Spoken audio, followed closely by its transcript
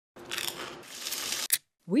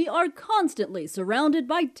We are constantly surrounded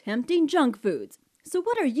by tempting junk foods. So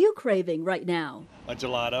what are you craving right now? A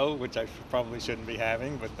gelato, which I probably shouldn't be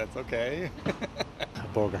having, but that's okay. A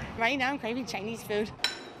burger. Right now I'm craving Chinese food.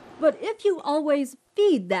 But if you always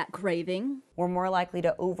feed that craving, we're more likely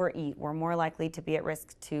to overeat. We're more likely to be at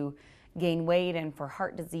risk to gain weight and for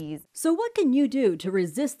heart disease. So what can you do to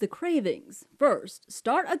resist the cravings? First,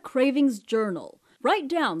 start a cravings journal. Write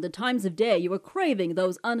down the times of day you are craving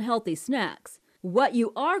those unhealthy snacks, what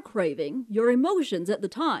you are craving, your emotions at the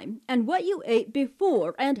time, and what you ate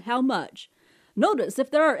before and how much. Notice if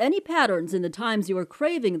there are any patterns in the times you are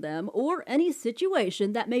craving them or any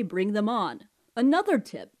situation that may bring them on. Another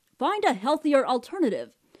tip, find a healthier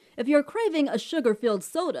alternative. If you're craving a sugar-filled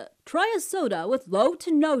soda, try a soda with low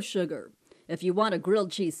to no sugar. If you want a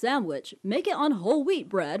grilled cheese sandwich, make it on whole wheat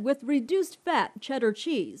bread with reduced fat cheddar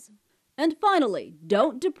cheese. And finally,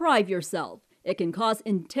 don't deprive yourself. It can cause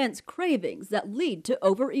intense cravings that lead to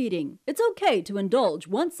overeating. It's okay to indulge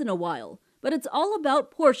once in a while, but it's all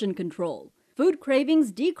about portion control. Food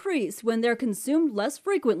cravings decrease when they're consumed less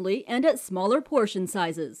frequently and at smaller portion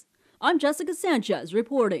sizes. I'm Jessica Sanchez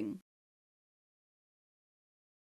reporting.